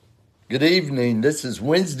Good evening. This is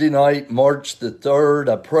Wednesday night, March the 3rd.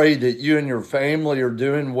 I pray that you and your family are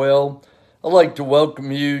doing well. I'd like to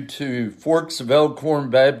welcome you to Forks of Elkhorn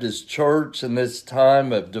Baptist Church in this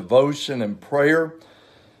time of devotion and prayer.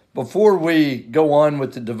 Before we go on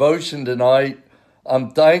with the devotion tonight,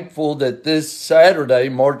 I'm thankful that this Saturday,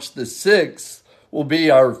 March the 6th, will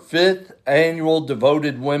be our 5th annual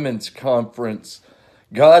Devoted Women's Conference.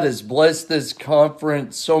 God has blessed this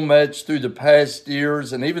conference so much through the past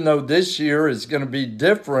years, and even though this year is going to be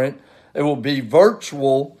different, it will be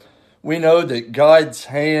virtual. We know that God's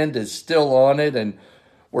hand is still on it, and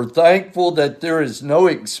we're thankful that there is no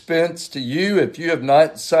expense to you. If you have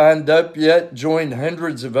not signed up yet, join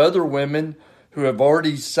hundreds of other women who have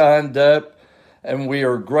already signed up, and we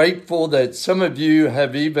are grateful that some of you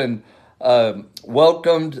have even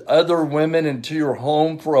welcomed other women into your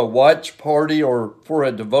home for a watch party or for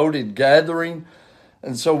a devoted gathering.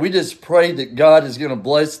 And so we just pray that God is going to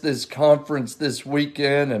bless this conference this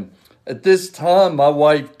weekend. And at this time, my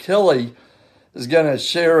wife, Kelly, is going to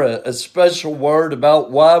share a special word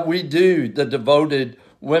about why we do the Devoted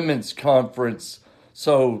Women's Conference.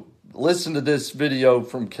 So listen to this video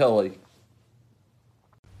from Kelly.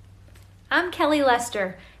 I'm Kelly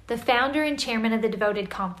Lester, the founder and chairman of the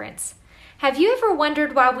Devoted Conference. Have you ever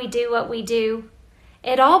wondered why we do what we do?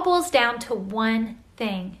 It all boils down to one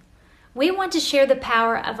thing. We want to share the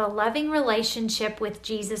power of a loving relationship with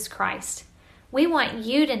Jesus Christ. We want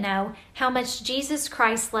you to know how much Jesus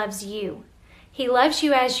Christ loves you. He loves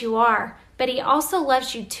you as you are, but He also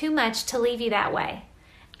loves you too much to leave you that way.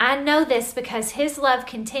 I know this because His love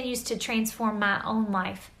continues to transform my own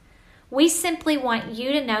life. We simply want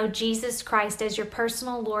you to know Jesus Christ as your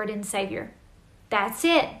personal Lord and Savior. That's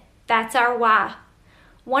it. That's our why.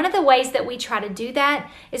 One of the ways that we try to do that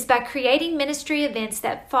is by creating ministry events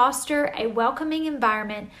that foster a welcoming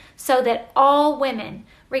environment so that all women,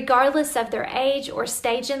 regardless of their age or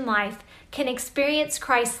stage in life, can experience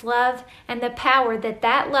Christ's love and the power that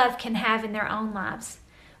that love can have in their own lives.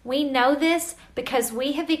 We know this because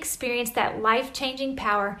we have experienced that life-changing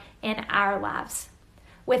power in our lives.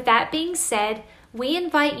 With that being said, we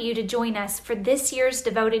invite you to join us for this year's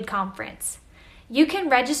Devoted Conference. You can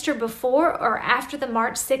register before or after the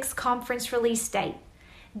March 6th conference release date.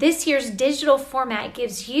 This year's digital format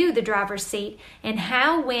gives you the driver's seat in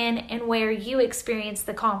how, when, and where you experience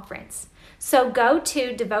the conference. So go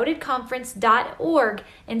to devotedconference.org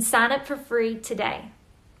and sign up for free today.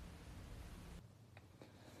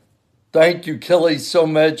 Thank you, Kelly, so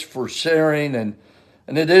much for sharing. And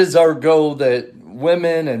it is our goal that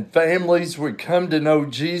women and families would come to know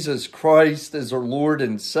Jesus Christ as our Lord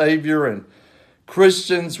and Savior, and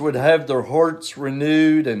Christians would have their hearts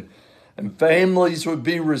renewed and families would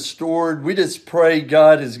be restored. We just pray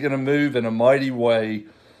God is going to move in a mighty way.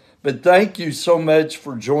 But thank you so much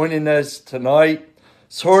for joining us tonight.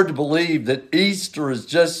 It's hard to believe that Easter is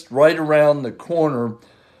just right around the corner.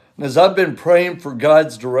 And as I've been praying for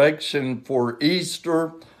God's direction for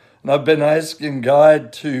Easter, and I've been asking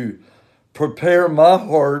God to prepare my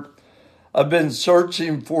heart, I've been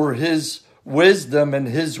searching for His wisdom and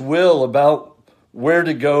His will about where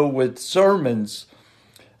to go with sermons.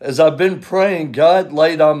 As I've been praying, God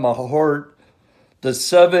laid on my heart the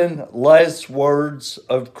 7 last words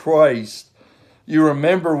of Christ. You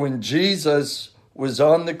remember when Jesus was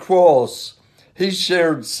on the cross, He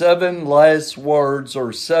shared 7 last words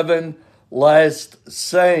or 7 last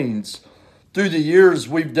sayings. Through the years,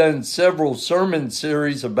 we've done several sermon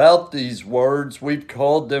series about these words. We've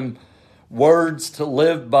called them words to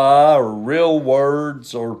live by, or real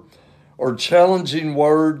words, or challenging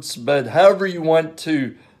words, but however you want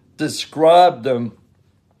to describe them,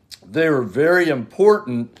 they're very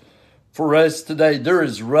important for us today. They're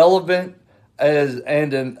as relevant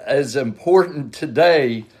as important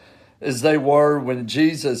today as they were when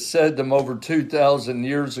Jesus said them over 2,000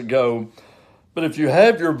 years ago. But if you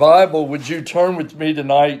have your Bible, would you turn with me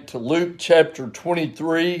tonight to Luke chapter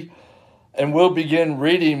 23, and we'll begin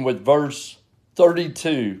reading with verse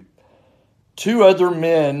 32. 2 other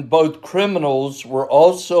men, both criminals, were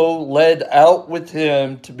also led out with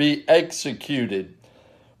Him to be executed.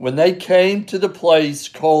 When they came to the place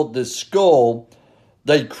called the Skull,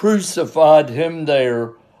 they crucified Him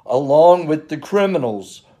there along with the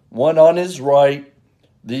criminals, one on His right,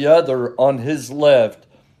 the other on His left.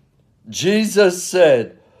 Jesus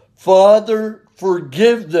said, "Father,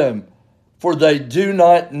 forgive them, for they do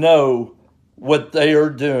not know what they are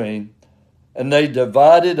doing." And they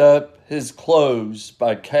divided up His clothes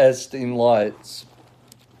by casting lots.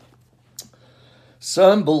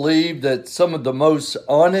 Some believe that some of the most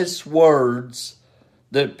honest words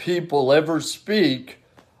that people ever speak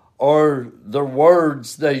are the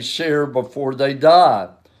words they share before they die.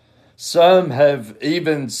 Some have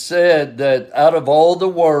even said that out of all the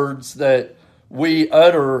words that we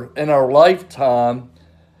utter in our lifetime,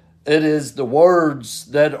 it is the words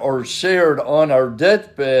that are shared on our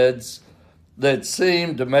deathbeds that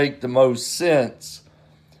seem to make the most sense.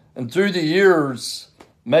 And through the years,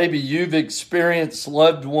 maybe you've experienced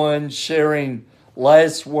loved ones sharing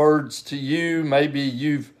last words to you. Maybe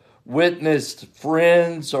you've witnessed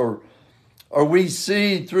friends, or we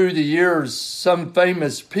see through the years some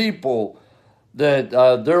famous people that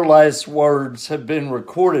their last words have been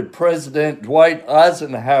recorded. President Dwight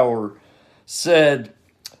Eisenhower said,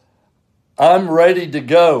 "I'm ready to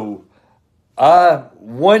go. I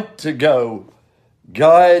want to go.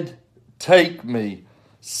 God, take me."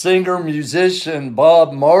 Singer-musician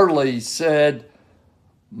Bob Marley said,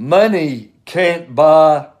 "Money can't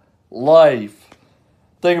buy life."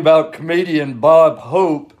 Think about comedian Bob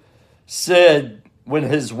Hope said when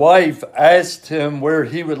his wife asked him where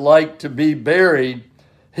he would like to be buried,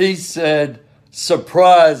 he said,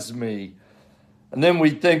 "Surprise me." And then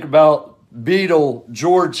we think about Beatle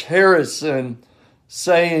George Harrison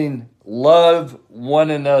saying, "Love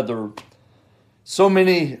one another." So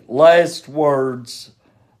many last words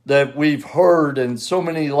that we've heard, and so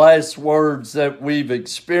many last words that we've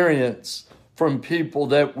experienced from people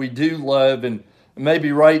that we do love. And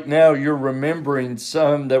maybe right now you're remembering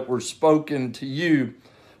some that were spoken to you.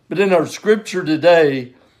 But in our scripture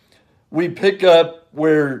today, we pick up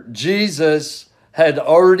where Jesus had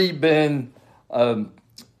already been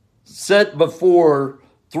set before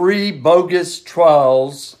 3 bogus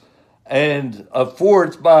trials and a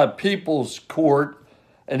 4th by a people's court,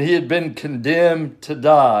 and he had been condemned to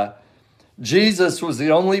die. Jesus was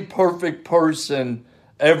the only perfect person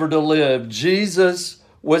ever to live. Jesus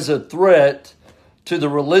was a threat to the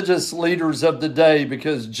religious leaders of the day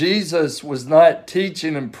because Jesus was not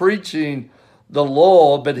teaching and preaching the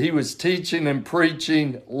law, but he was teaching and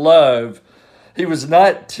preaching love. He was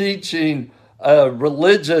not teaching a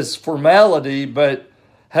religious formality, but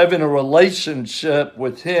having a relationship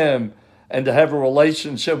with him and to have a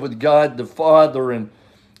relationship with God the Father. And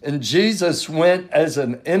Jesus went as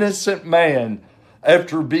an innocent man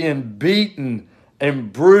after being beaten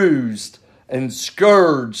and bruised and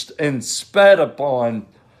scourged and spat upon.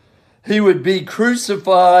 He would be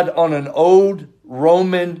crucified on an old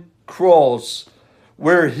Roman cross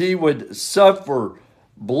where he would suffer,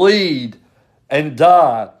 bleed, and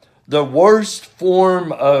die. The worst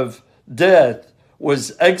form of death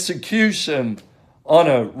was execution on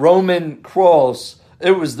a Roman cross.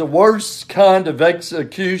 It was the worst kind of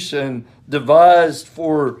execution devised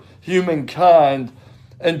for humankind.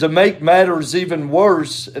 And to make matters even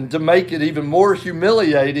worse and to make it even more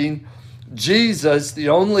humiliating, Jesus, the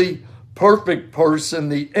only perfect person,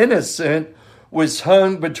 the innocent, was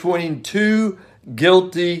hung between 2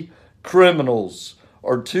 guilty criminals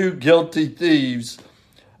or 2 guilty thieves.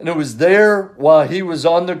 And it was there while he was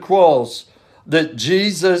on the cross that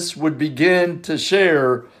Jesus would begin to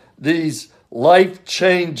share these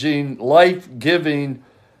life-changing, life-giving,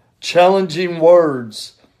 challenging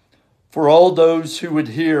words for all those who would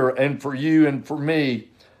hear, and for you and for me.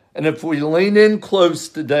 And if we lean in close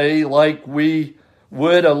today like we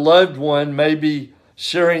would a loved one maybe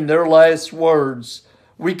sharing their last words,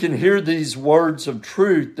 we can hear these words of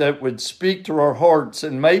truth that would speak to our hearts.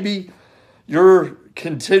 And maybe you're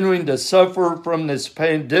continuing to suffer from this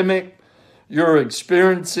pandemic. You're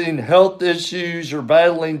experiencing health issues. You're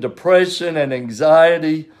battling depression and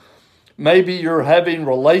anxiety. Maybe you're having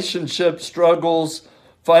relationship struggles,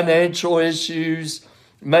 financial issues.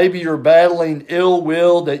 Maybe you're battling ill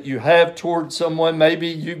will that you have towards someone. Maybe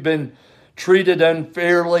you've been treated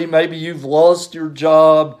unfairly. Maybe you've lost your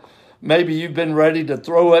job. Maybe you've been ready to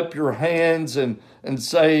throw up your hands and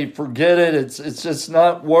say, forget it. It's just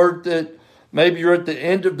not worth it. Maybe you're at the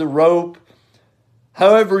end of the rope.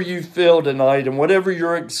 However you feel tonight and whatever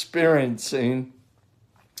you're experiencing,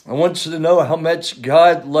 I want you to know how much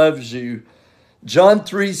God loves you. John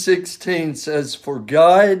 3:16 says, "For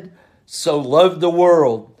God so loved the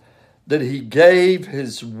world that he gave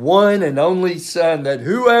his one and only Son, that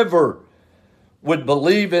whoever would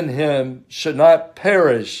believe in him should not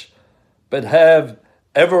perish, but have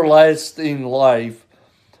everlasting life."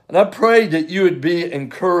 And I pray that you would be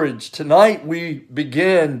encouraged. Tonight we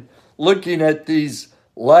begin looking at these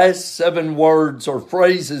last 7 words or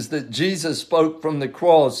phrases that Jesus spoke from the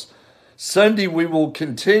cross. Sunday we will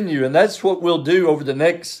continue, and that's what we'll do over the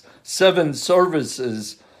next 7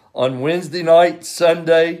 services on Wednesday night,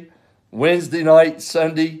 Sunday,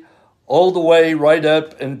 all the way right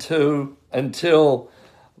up until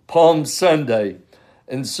Palm Sunday.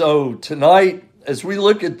 And so tonight, as we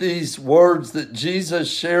look at these words that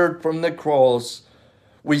Jesus shared from the cross,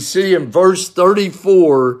 we see in verse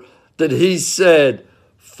 34 that he said,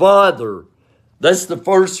 Father. That's the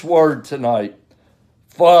first word tonight,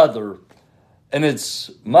 Father. And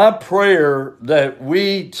it's my prayer that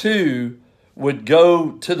we too would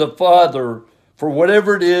go to the Father for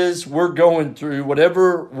whatever it is we're going through,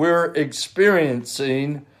 whatever we're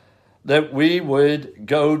experiencing, that we would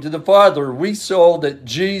go to the Father. We saw that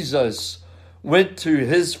Jesus went to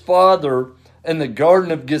his Father in the Garden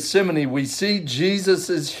of Gethsemane. We see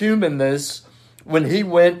Jesus' humanness when he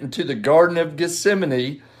went into the Garden of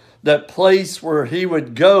Gethsemane, that place where he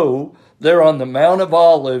would go there on the Mount of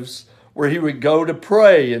Olives, where he would go to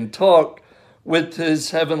pray and talk with his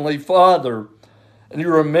heavenly Father. And you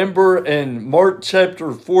remember in Mark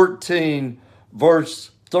chapter 14, verse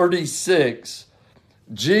 36,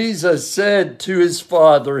 Jesus said to his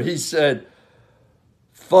Father, he said,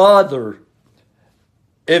 Father,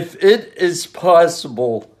 if it is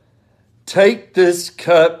possible, take this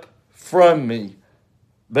cup from me,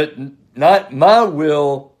 but not my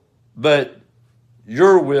will, but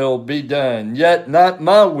your will be done. Yet not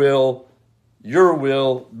my will, your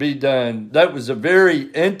will be done. That was a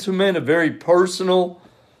very intimate, a very personal,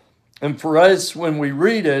 and for us, when we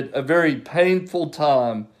read it, a very painful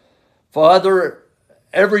time. Father,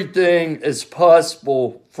 everything is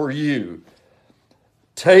possible for you.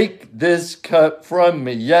 Take this cup from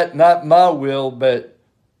me, yet not my will, but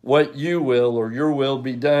what you will or your will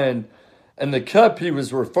be done. And the cup he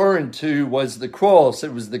was referring to was the cross.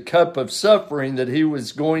 It was the cup of suffering that he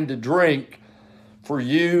was going to drink for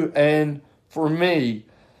you and for me.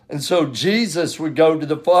 And so Jesus would go to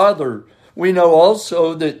the Father. We know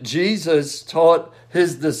also that Jesus taught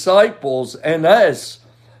his disciples and us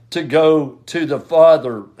to go to the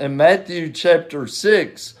Father. In Matthew chapter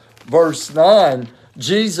 6, verse 9,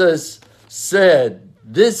 Jesus said,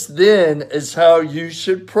 This then is how you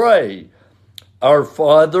should pray. Our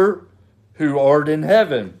Father who art in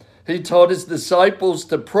heaven. He taught his disciples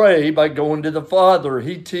to pray by going to the Father.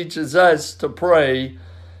 He teaches us to pray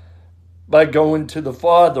by going to the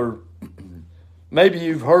Father. Maybe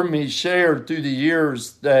you've heard me share through the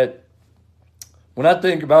years that when I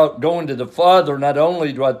think about going to the Father, not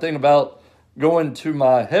only do I think about going to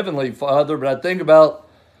my Heavenly Father, but I think about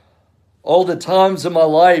all the times in my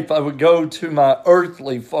life I would go to my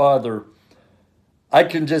earthly father. I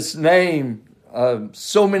can just name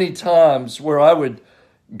so many times where I would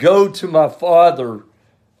go to my father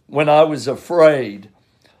when I was afraid.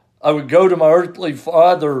 I would go to my earthly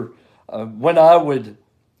father when I would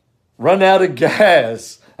run out of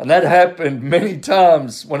gas. And that happened many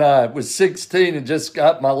times when I was 16 and just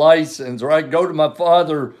got my license. Or I'd go to my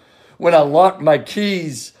father when I locked my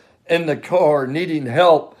keys in the car, needing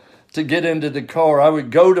help to get into the car. I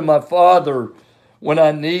would go to my father when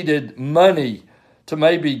I needed money to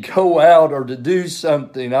maybe go out or to do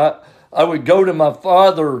something. I would go to my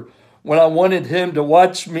father when I wanted him to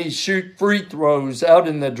watch me shoot free throws out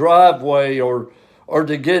in the driveway, or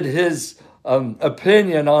to get his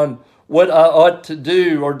opinion on what I ought to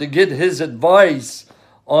do, or to get his advice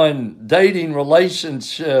on dating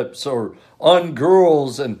relationships or on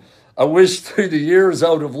girls. And I wish through the years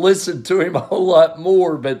I would have listened to him a whole lot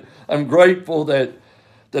more, but I'm grateful that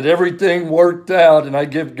everything worked out, and I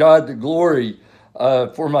give God the glory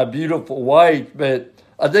for my beautiful wife. But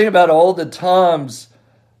I think about all the times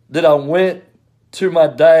that I went to my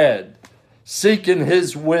dad, seeking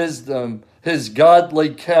his wisdom, his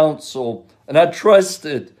godly counsel, and I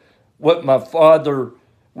trusted what my father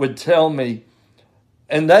would tell me.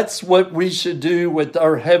 And that's what we should do with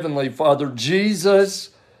our Heavenly Father. Jesus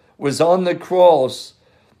was on the cross,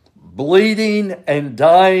 bleeding and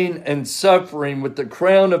dying and suffering with the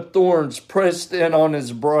crown of thorns pressed in on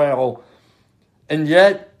his brow. And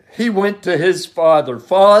yet he went to his Father.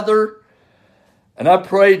 Father, and I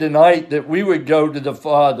pray tonight that we would go to the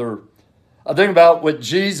Father. I think about what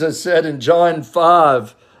Jesus said in John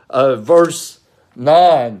 5, verse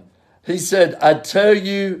 9. He said, I tell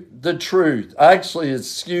you the truth. Actually,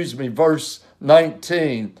 verse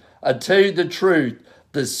 19. I tell you the truth.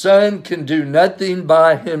 The Son can do nothing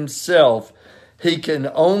by himself. He can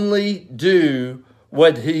only do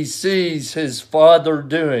what he sees his Father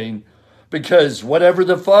doing, because whatever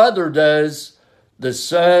the Father does, the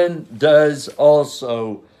Son does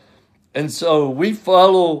also. And so we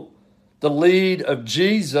follow the lead of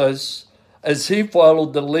Jesus as he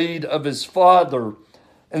followed the lead of his Father.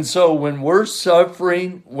 And so when we're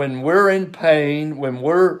suffering, when we're in pain, when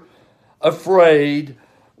we're afraid,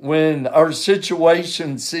 when our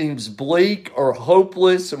situation seems bleak or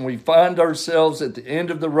hopeless and we find ourselves at the end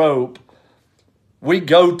of the rope, we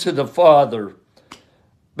go to the Father.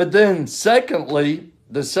 But then secondly,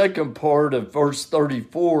 the second part of verse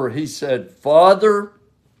 34, he said, Father.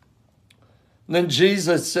 And then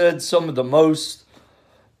Jesus said some of the most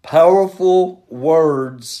powerful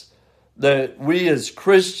words that we as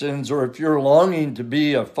Christians, or if you're longing to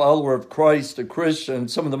be a follower of Christ, a Christian,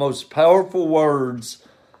 some of the most powerful words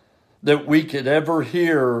that we could ever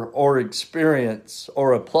hear or experience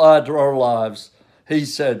or apply to our lives. He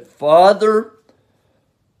said, Father,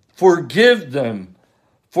 forgive them,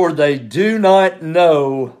 for they do not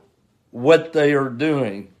know what they are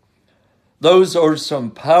doing. Those are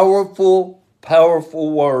some powerful,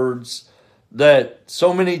 powerful words that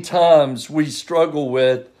so many times we struggle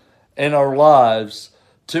with in our lives,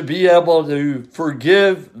 to be able to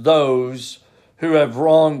forgive those who have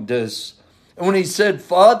wronged us. And when he said,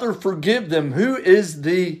 Father, forgive them, who is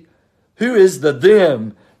the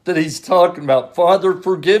them that he's talking about? Father,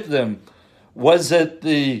 forgive them. Was it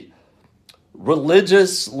the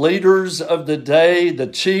religious leaders of the day, the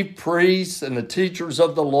chief priests and the teachers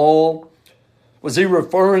of the law? Was he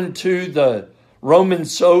referring to the Roman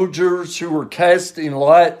soldiers who were casting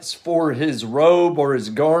lots for his robe or his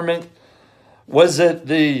garment? Was it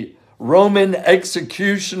the Roman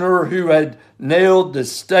executioner who had nailed the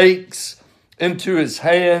stakes into his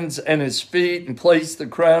hands and his feet and placed the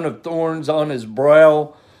crown of thorns on his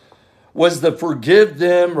brow? Was the forgive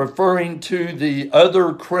them referring to the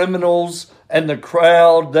other criminals and the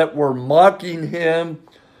crowd that were mocking him?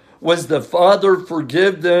 Was the Father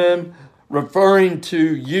forgive them referring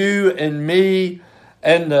to you and me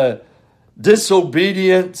and the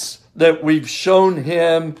disobedience that we've shown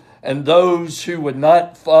him and those who would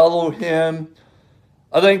not follow him?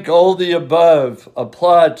 I think all the above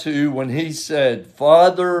apply to when he said,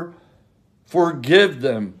 Father, forgive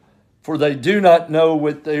them, for they do not know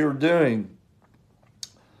what they are doing.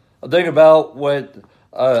 I think about what,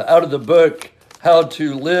 out of the book, How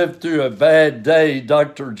to Live Through a Bad Day,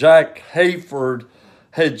 Dr. Jack Hayford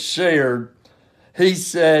had shared. He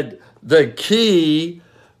said the key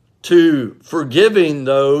to forgiving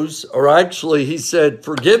those, or actually he said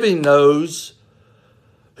forgiving those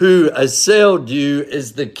who assailed you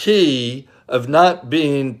is the key of not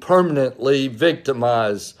being permanently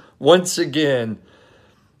victimized. Once again,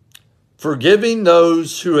 forgiving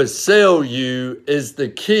those who assail you is the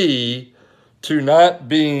key to not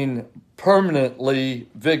being permanently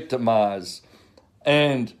victimized.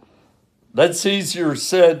 And that's easier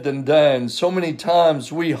said than done. So many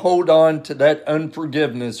times we hold on to that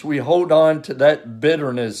unforgiveness. We hold on to that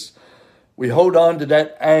bitterness. We hold on to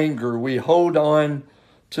that anger. We hold on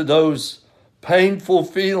to those painful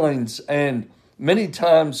feelings. And many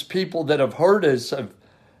times people that have hurt us have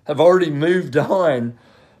already moved on.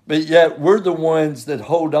 But yet we're the ones that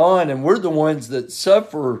hold on, and we're the ones that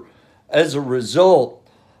suffer as a result.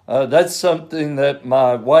 That's something that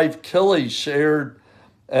my wife Kelly shared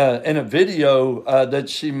in a video that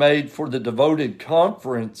she made for the Devoted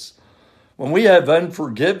Conference. When we have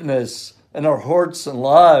unforgiveness in our hearts and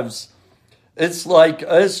lives, it's like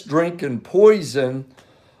us drinking poison,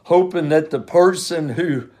 hoping that the person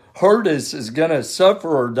who hurt us is going to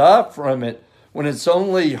suffer or die from it, when it's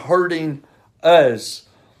only hurting us.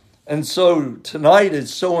 And so tonight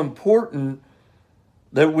it's so important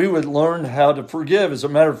that we would learn how to forgive. As a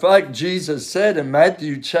matter of fact, Jesus said in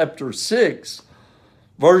Matthew chapter 6,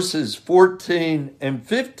 verses 14 and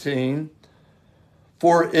 15,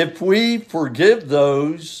 for if we forgive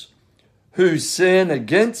those who sin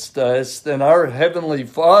against us, then our heavenly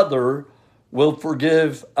Father will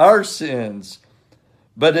forgive our sins.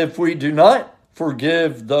 But if we do not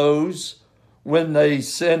forgive those when they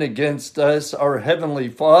sin against us, our heavenly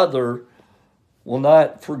Father will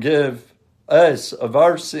not forgive us of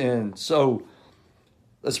our sin. So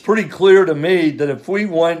it's pretty clear to me that if we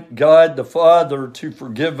want God the Father to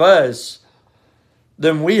forgive us,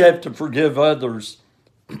 then we have to forgive others.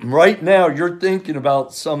 Right now, you're thinking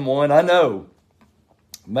about someone, I know.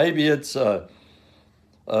 Maybe it's a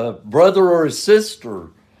brother or a sister.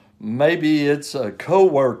 Maybe it's a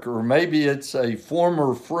coworker. Maybe it's a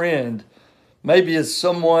former friend. Maybe it's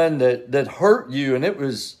someone that hurt you and it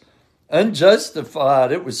was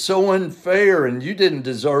unjustified. It was so unfair and you didn't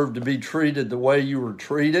deserve to be treated the way you were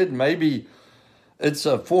treated. Maybe it's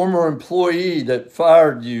a former employee that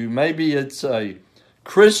fired you. Maybe it's a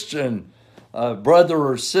Christian brother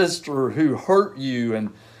or sister who hurt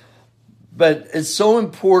you. But it's so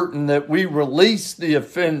important that we release the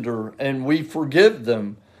offender and we forgive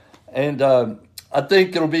them. And I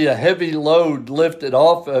think it'll be a heavy load lifted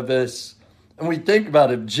off of us. And we think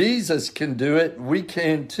about if Jesus can do it, we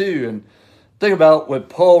can too. And think about what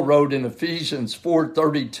Paul wrote in Ephesians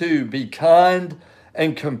 4:32, be kind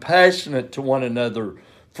and compassionate to one another,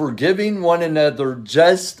 forgiving one another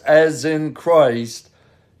just as in Christ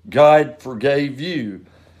God forgave you.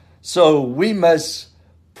 So we must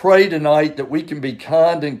pray tonight that we can be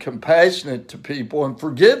kind and compassionate to people and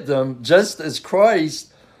forgive them just as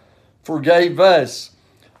Christ forgave us.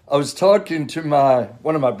 I was talking to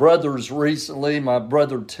one of my brothers recently, my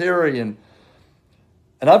brother Terry, and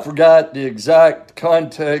I forgot the exact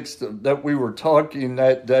context that we were talking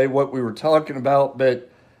that day, what we were talking about, but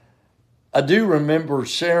I do remember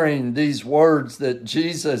sharing these words that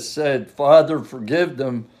Jesus said, "Father, forgive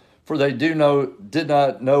them, for they did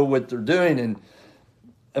not know what they're doing."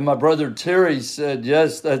 And my brother Terry said,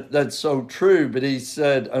 yes, that's so true. But he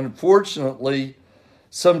said, unfortunately,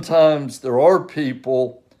 sometimes there are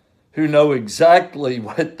people who know exactly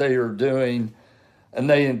what they are doing, and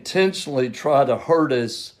they intentionally try to hurt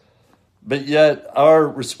us. But yet our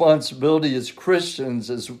responsibility as Christians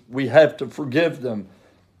is we have to forgive them,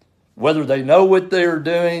 whether they know what they are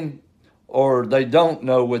doing or they don't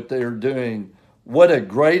know what they are doing. What a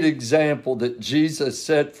great example that Jesus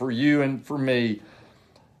set for you and for me.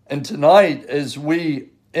 And tonight, as we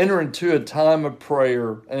enter into a time of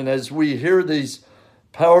prayer and as we hear these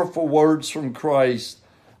powerful words from Christ,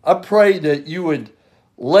 I pray that you would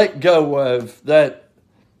let go of that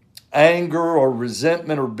anger or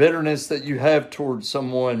resentment or bitterness that you have towards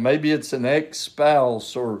someone. Maybe it's an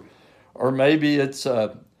ex-spouse or maybe it's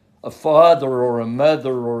a father or a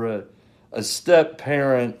mother or a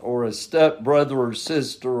step-parent or a step-brother or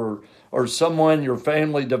sister or someone your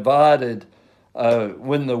family divided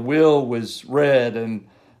when the will was read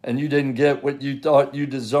and you didn't get what you thought you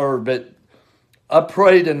deserved. But I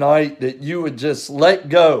pray tonight that you would just let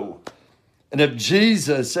go. And if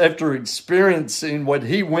Jesus, after experiencing what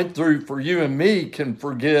he went through for you and me, can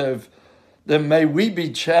forgive, then may we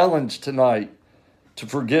be challenged tonight to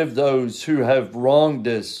forgive those who have wronged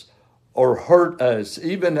us or hurt us,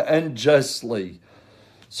 even unjustly.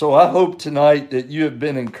 So I hope tonight that you have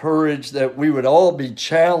been encouraged, that we would all be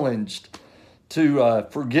challenged to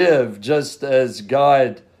forgive just as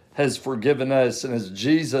God has forgiven us and as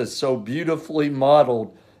Jesus so beautifully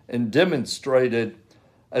modeled and demonstrated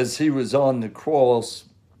as he was on the cross.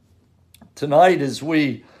 Tonight, as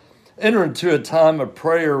we enter into a time of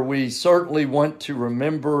prayer, we certainly want to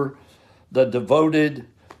remember the Devoted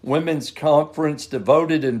Women's Conference.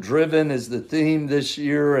 Devoted and Driven is the theme this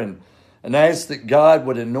year, and ask that God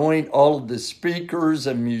would anoint all of the speakers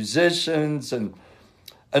and musicians and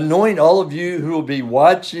anoint all of you who will be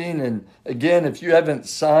watching. And again, if you haven't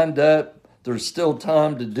signed up, there's still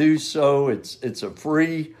time to do so. It's a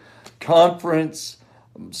free conference.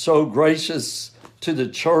 I'm so gracious to the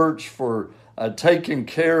church for taking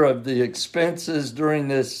care of the expenses during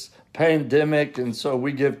this pandemic. And so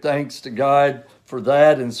we give thanks to God for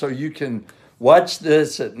that. And so you can watch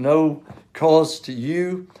this at no cost to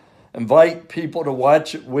you. Invite people to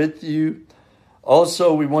watch it with you.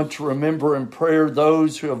 Also, we want to remember in prayer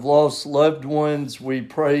those who have lost loved ones. We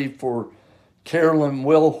pray for Carolyn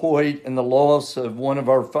Wilhoit and the loss of one of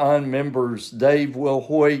our fine members, Dave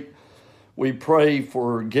Wilhoit. We pray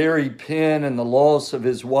for Gary Penn and the loss of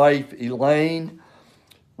his wife, Elaine.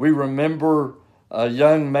 We remember a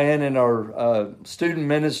young man in our student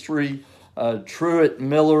ministry, Truett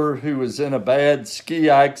Miller, who was in a bad ski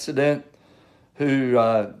accident,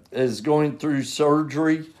 who is going through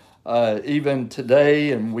surgery even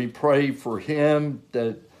today, and we pray for him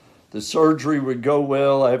that the surgery would go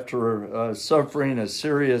well after suffering a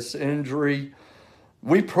serious injury.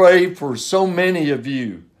 We pray for so many of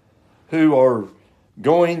you who are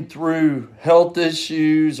going through health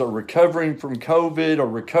issues or recovering from COVID or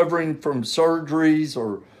recovering from surgeries,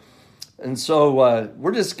 and so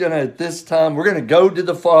we're just going to, at this time, we're going to go to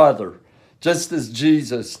the Father just as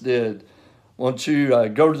Jesus did. Won't you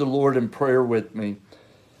go to the Lord in prayer with me?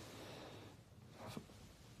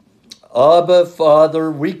 Abba,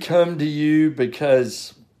 Father, we come to you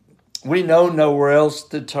because we know nowhere else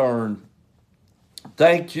to turn.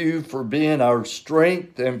 Thank you for being our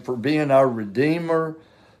strength and for being our Redeemer.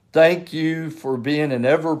 Thank you for being an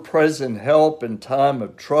ever-present help in time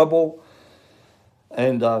of trouble.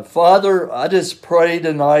 And Father, I just pray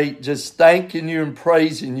tonight, just thanking you and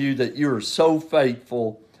praising you that you are so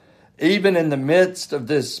faithful, even in the midst of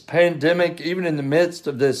this pandemic, even in the midst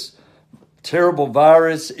of this terrible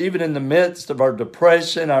virus, even in the midst of our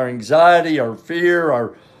depression, our anxiety, our fear,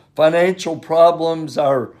 our financial problems,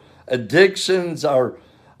 our addictions, our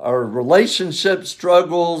relationship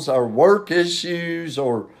struggles, our work issues,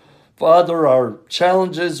 or Father, our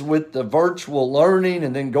challenges with the virtual learning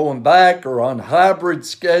and then going back, or on hybrid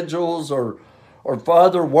schedules, or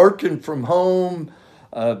Father, working from home,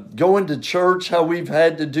 going to church, how we've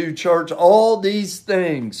had to do church, all these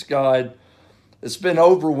things, God, it's been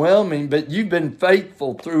overwhelming, but you've been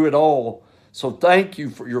faithful through it all. So thank you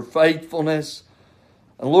for your faithfulness.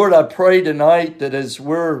 And Lord, I pray tonight that as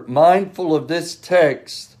we're mindful of this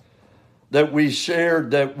text that we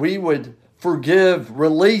shared, that we would forgive,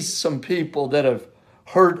 release some people that have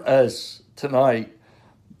hurt us tonight.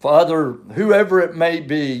 Father, whoever it may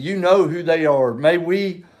be, you know who they are. May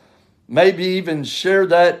we maybe even share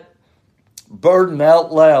that burden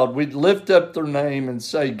out loud. We'd lift up their name and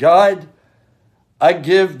say, God, I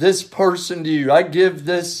give this person to you. I give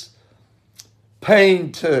this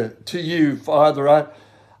pain to you, Father. I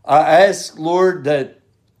ask, Lord, that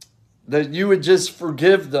you would just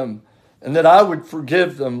forgive them and that I would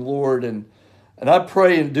forgive them, Lord. And I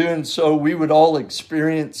pray in doing so, we would all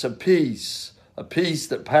experience a peace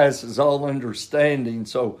that passes all understanding.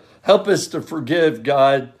 So help us to forgive,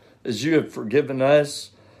 God, as you have forgiven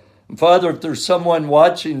us. And Father, if there's someone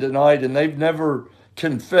watching tonight and they've never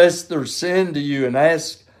confessed their sin to you and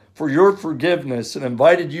asked for your forgiveness and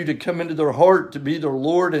invited you to come into their heart to be their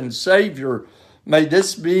Lord and Savior, may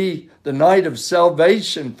this be the night of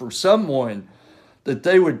salvation for someone, that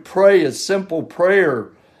they would pray a simple prayer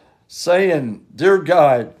saying, Dear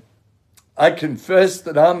God, I confess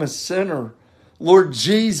that I'm a sinner. Lord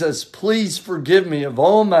Jesus, please forgive me of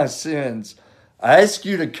all my sins. I ask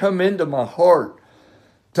you to come into my heart.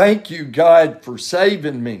 Thank you, God, for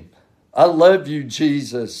saving me. I love you,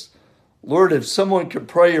 Jesus. Lord, if someone could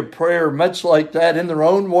pray a prayer much like that in their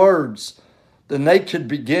own words, then they could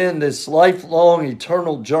begin this lifelong,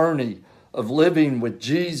 eternal journey of living with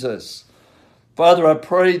Jesus. Father, I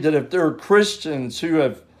pray that if there are Christians who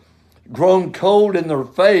have grown cold in their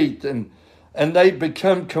faith and they've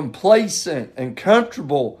become complacent and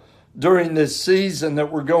comfortable during this season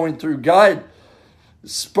that we're going through, God,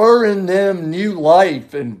 spur in them new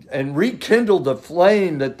life and rekindle the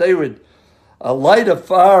flame, that they would light a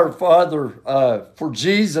fire, Father, for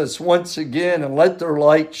Jesus once again, and let their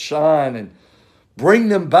light shine and bring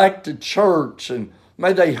them back to church. And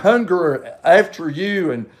may they hunger after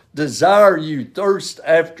you and desire you, thirst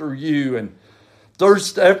after you, and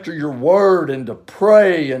thirst after your word, and to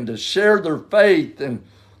pray and to share their faith and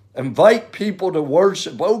invite people to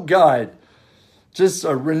worship. Oh God, just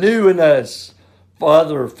renew in us,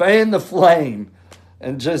 Father, fan the flame,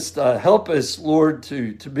 and just help us, Lord,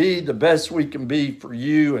 to be the best we can be for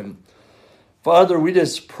you. And Father, we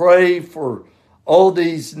just pray for all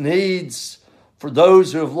these needs, for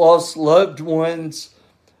those who have lost loved ones.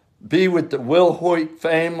 Be with the Wilhoit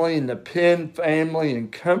family and the Penn family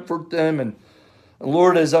and comfort them. And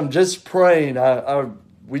Lord, as I'm just praying,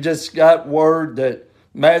 we just got word that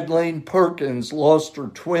Madeline Perkins lost her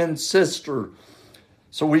twin sister.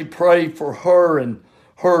 So we pray for her and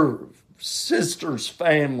her sister's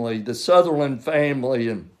family, the Sutherland family,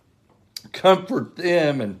 and comfort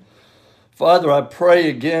them. And Father, I pray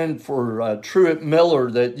again for Truett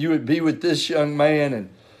Miller, that you would be with this young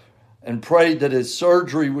man, and pray that his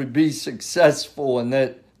surgery would be successful and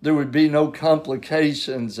that there would be no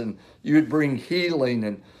complications and you would bring healing.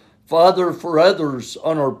 And Father, for others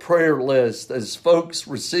on our prayer list, as folks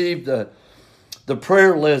receive the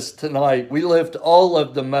prayer list tonight, we lift all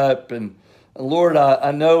of them up. And Lord,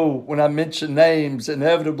 I know when I mention names,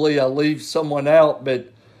 inevitably I leave someone out,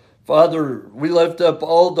 but Father, we lift up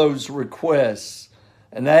all those requests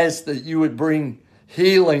and ask that you would bring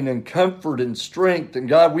healing and comfort and strength. And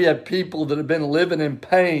God, we have people that have been living in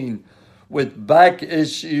pain with back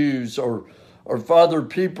issues, or Father,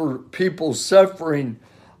 people suffering,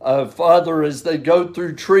 Father, as they go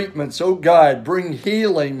through treatments. Oh God, bring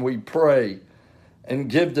healing, we pray, and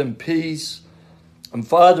give them peace. And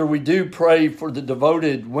Father, we do pray for the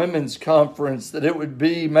Devoted Women's Conference, that it would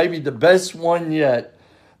be maybe the best one yet,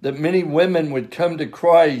 that many women would come to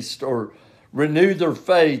Christ or renew their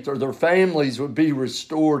faith, or their families would be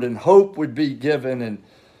restored and hope would be given. And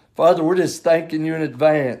Father, we're just thanking you in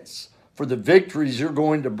advance for the victories you're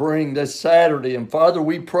going to bring this Saturday. And Father,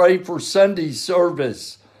 we pray for Sunday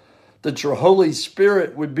service, that your Holy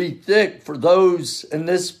Spirit would be thick for those in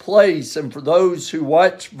this place and for those who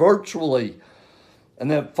watch virtually. And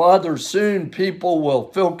that, Father, soon people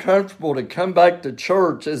will feel comfortable to come back to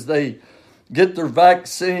church as they get their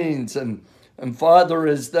vaccines. And Father,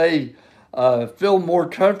 as they feel more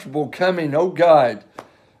comfortable coming, oh God,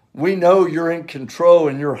 we know you're in control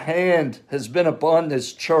and your hand has been upon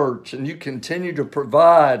this church, and you continue to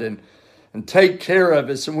provide and take care of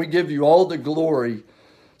us, and we give you all the glory.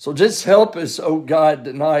 So just help us, oh God,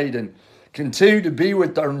 tonight, and continue to be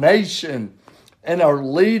with our nation and our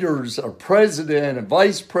leaders, our president and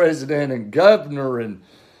vice president and governor, and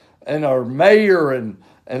and our mayor and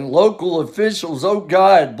local officials. Oh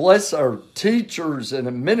God, bless our teachers and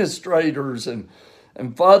administrators, and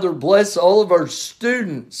Father, bless all of our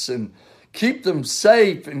students and keep them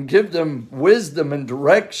safe and give them wisdom and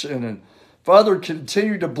direction. And Father,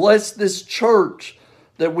 continue to bless this church,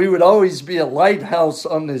 that we would always be a lighthouse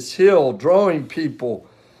on this hill, drawing people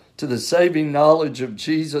to the saving knowledge of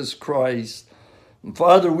Jesus Christ. And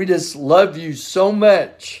Father, we just love you so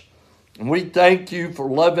much. And we thank you for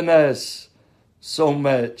loving us so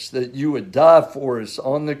much that you would die for us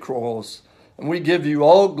on the cross. And we give you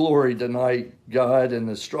all glory tonight, God. In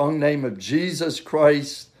the strong name of Jesus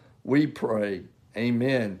Christ, we pray.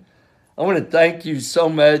 Amen. I want to thank you so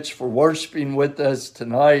much for worshiping with us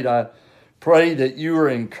tonight. I pray that you are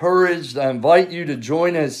encouraged. I invite you to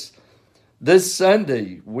join us this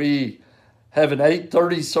Sunday. We have an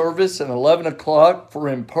 8:30 service and 11 o'clock for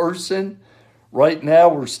in-person. Right now,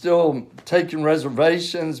 we're still taking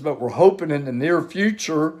reservations, but we're hoping in the near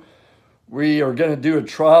future we are going to do a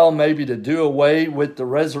trial, maybe to do away with the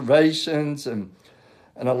reservations and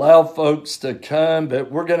allow folks to come. But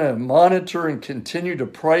we're going to monitor and continue to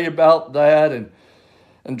pray about that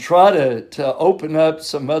and try to open up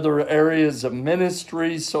some other areas of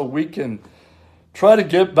ministry so we can try to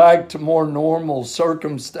get back to more normal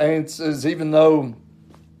circumstances. Even though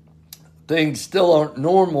things still aren't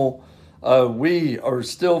normal, we are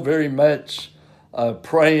still very much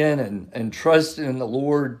praying and trusting in the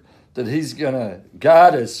Lord that He's going to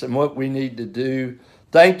guide us in what we need to do.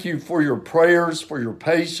 Thank you for your prayers, for your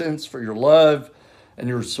patience, for your love, and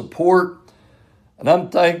your support. And I'm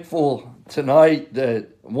thankful tonight that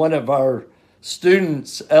one of our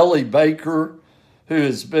students, Ellie Baker, who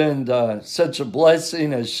has been such a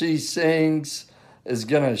blessing as she sings, is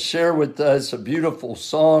going to share with us a beautiful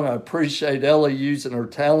song. I appreciate Ellie using her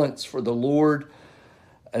talents for the Lord.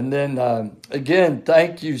 And then, again,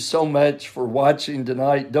 thank you so much for watching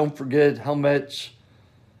tonight. Don't forget how much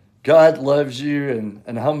God loves you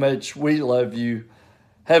and how much we love you.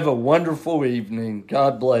 Have a wonderful evening.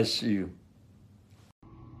 God bless you.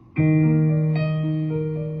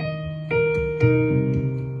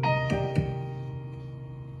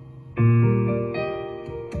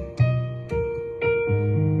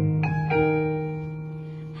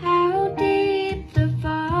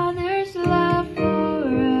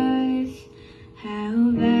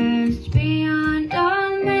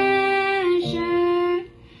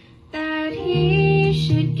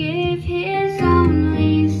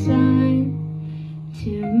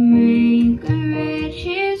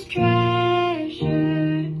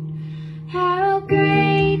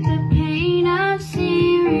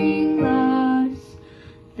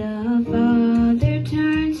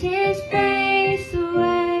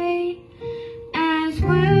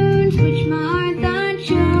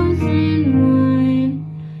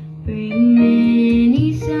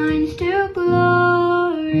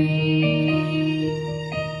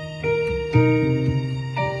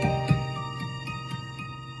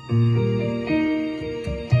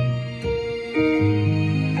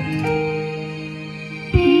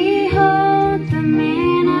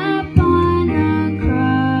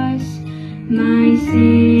 My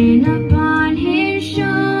sin.